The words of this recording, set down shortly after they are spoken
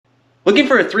Looking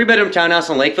for a 3-bedroom townhouse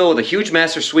in Lakeville with a huge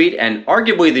master suite and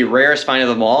arguably the rarest find of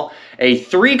them all, a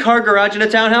 3-car garage in a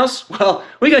townhouse? Well,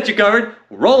 we got you covered.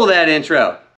 Roll that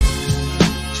intro.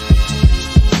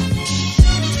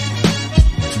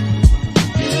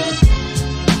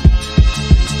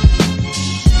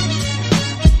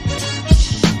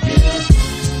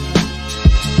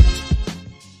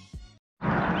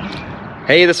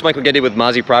 Hey, this is Michael Getty with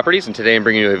Mozzie Properties, and today I'm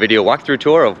bringing you a video walkthrough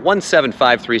tour of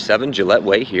 17537 Gillette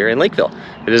Way here in Lakeville.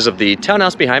 It is of the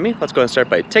townhouse behind me. Let's go and start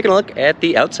by taking a look at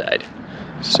the outside.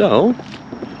 So,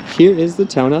 here is the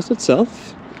townhouse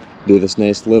itself. Do this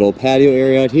nice little patio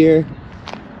area out here.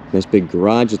 Nice big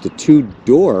garage. It's a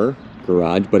 2-door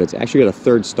garage, but it's actually got a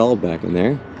 3rd stall back in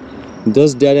there. It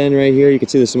does dead end right here. You can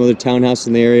see there's some other townhouses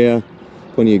in the area.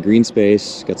 Plenty of green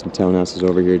space. Got some townhouses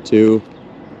over here too.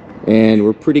 And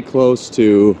we're pretty close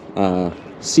to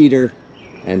Cedar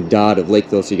and Dodd of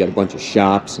Lakeville, so you got a bunch of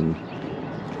shops and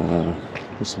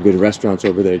there's some good restaurants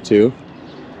over there too.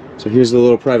 So here's the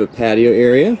little private patio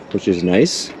area, which is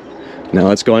nice. Now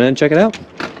let's go in and check it out.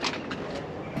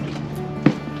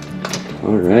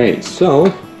 Alright, so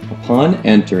upon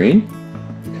entering,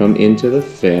 come into the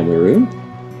family room.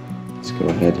 Let's go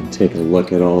ahead and take a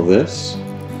look at all this.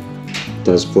 It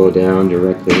does flow down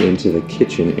directly into the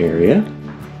kitchen area.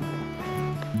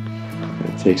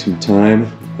 Take some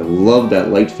time. I love that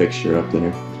light fixture up there.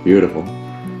 It's beautiful.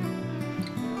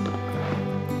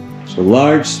 So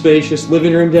large, spacious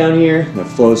living room down here that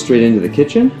flows straight into the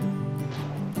kitchen.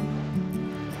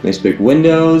 Nice big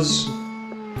windows.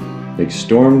 Big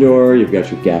storm door. You've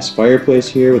got your gas fireplace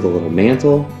here with a little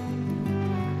mantle.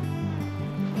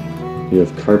 You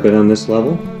have carpet on this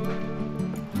level.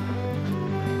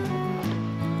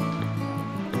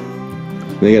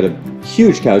 They got a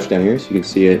huge couch down here, so you can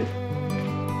see it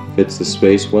fits the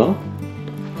space well.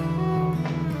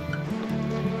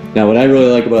 Now what I really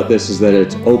like about this is that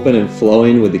it's open and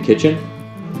flowing with the kitchen.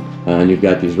 And you've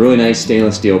got these really nice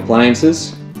stainless steel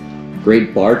appliances.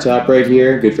 Great bar top right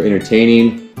here, good for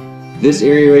entertaining. This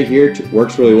area right here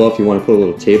works really well if you want to put a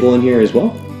little table in here as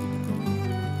well.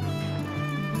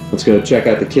 Let's go check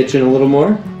out the kitchen a little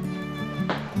more.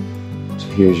 So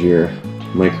here's your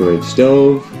microwave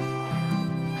stove.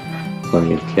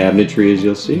 Plenty of cabinetry, as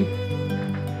you'll see.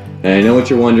 And I know what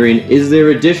you're wondering, is there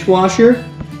a dishwasher?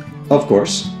 Of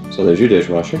course. So there's your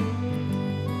dishwasher.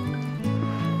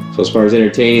 So as far as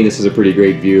entertaining, this is a pretty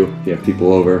great view if you have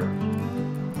people over.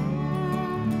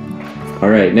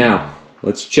 Alright, now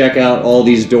let's check out all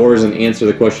these doors and answer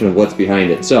the question of what's behind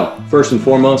it. So first and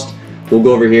foremost, we'll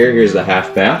go over here. Here's the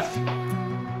half bath.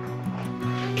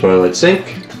 Toilet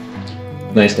sink.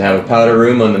 Nice to have a powder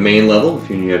room on the main level if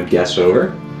you have guests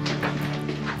over.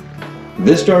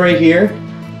 This door right here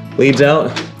leads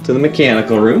out to the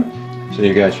mechanical room. So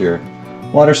you got your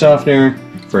water softener,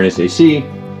 furnace AC,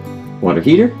 water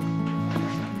heater.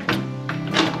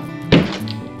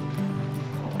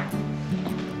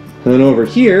 And then over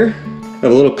here, I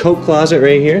have a little coat closet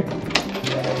right here.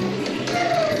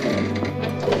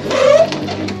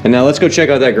 And now let's go check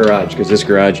out that garage, because this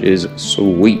garage is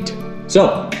sweet.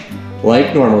 So,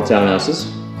 like normal townhouses,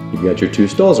 you've got your 2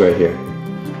 stalls right here.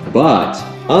 But,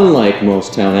 unlike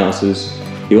most townhouses,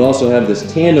 you also have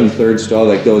this tandem 3rd stall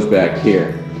that goes back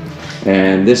here.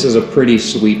 And this is a pretty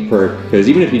sweet perk, because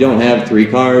even if you don't have 3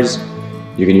 cars,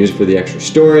 you can use it for the extra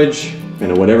storage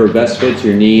and whatever best fits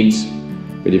your needs.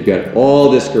 But you've got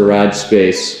all this garage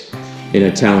space in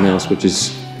a townhouse, which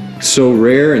is so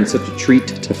rare and such a treat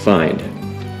to find.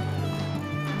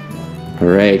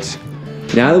 Alright,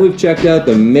 now that we've checked out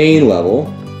the main level,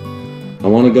 I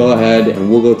want to go ahead and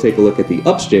we'll go take a look at the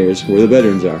upstairs where the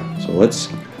bedrooms are. So let's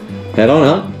head on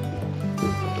out.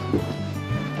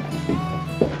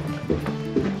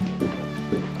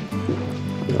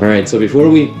 Alright, so before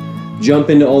we jump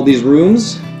into all these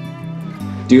rooms,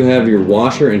 do have your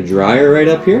washer and dryer right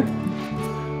up here,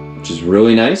 which is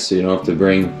really nice, so you don't have to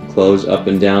bring clothes up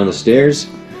and down the stairs.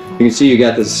 You can see you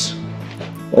got this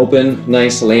open,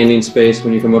 nice landing space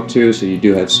when you come up to, so you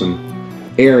do have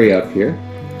some area up here.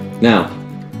 Now,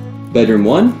 bedroom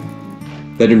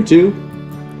 1, bedroom 2,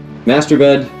 master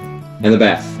bed, and the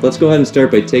bath. Let's go ahead and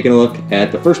start by taking a look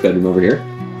at the first bedroom over here.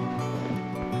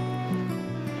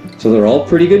 So they're all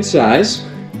pretty good size.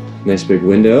 Nice big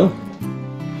window.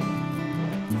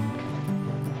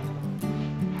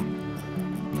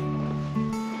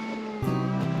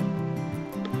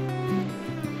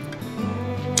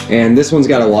 And this one's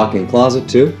got a walk-in closet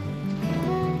too.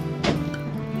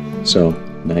 So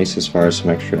nice as far as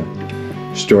some extra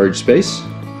storage space.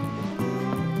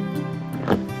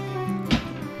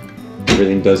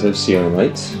 Everything does have ceiling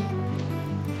lights.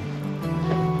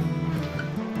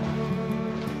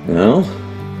 Now,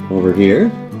 over here,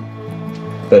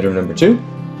 bedroom number 2.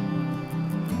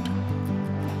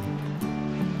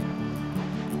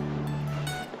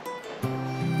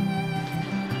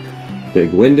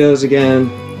 Big windows again.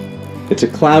 It's a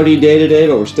cloudy day today,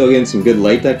 but we're still getting some good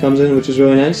light that comes in, which is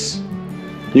really nice.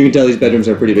 You can tell these bedrooms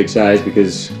are pretty big size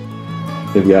because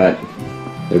they've got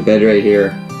their bed right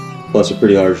here, plus a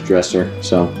pretty large dresser,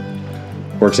 so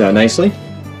works out nicely.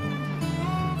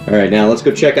 Alright, now let's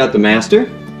go check out the master.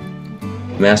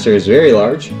 The master is very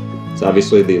large. It's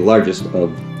obviously the largest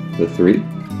of the 3.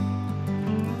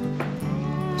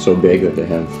 So big that they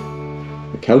have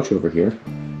a couch over here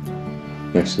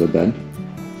next to the bed.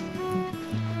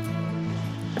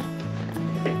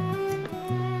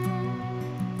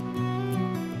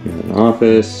 We have an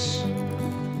office.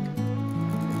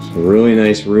 It's a really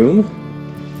nice room.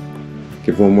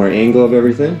 Give one more angle of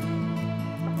everything.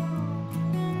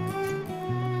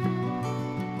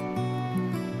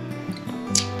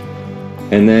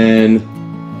 And then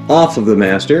off of the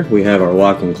master, we have our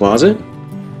walk-in closet.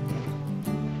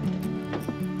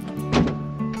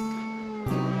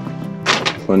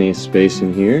 Plenty of space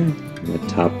in here. The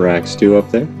top racks too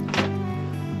up there.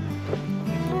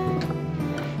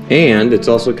 And it's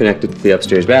also connected to the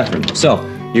upstairs bathroom. So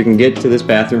you can get to this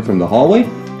bathroom from the hallway,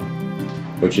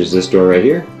 which is this door right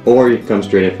here, or you can come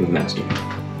straight in from the master.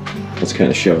 Let's kind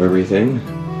of show everything.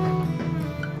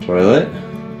 Toilet,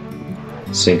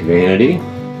 sink vanity,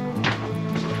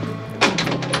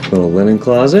 little linen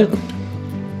closet,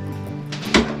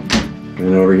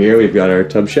 and over here we've got our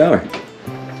tub shower.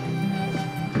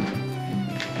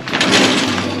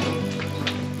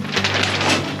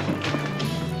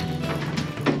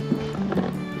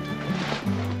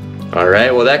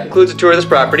 Alright, well that concludes the tour of this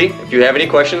property. If you have any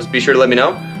questions, be sure to let me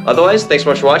know. Otherwise, thanks so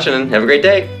much for watching and have a great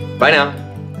day. Bye now.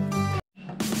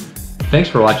 Thanks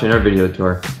for watching our video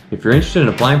tour. If you're interested in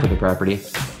applying for the property,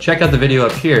 check out the video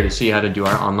up here to see how to do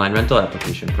our online rental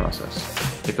application process.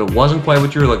 If it wasn't quite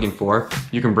what you were looking for,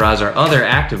 you can browse our other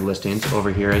active listings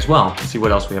over here as well to see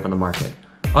what else we have on the market.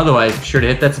 Otherwise, be sure to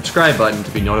hit that subscribe button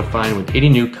to be notified with any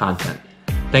new content.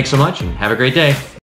 Thanks so much and have a great day.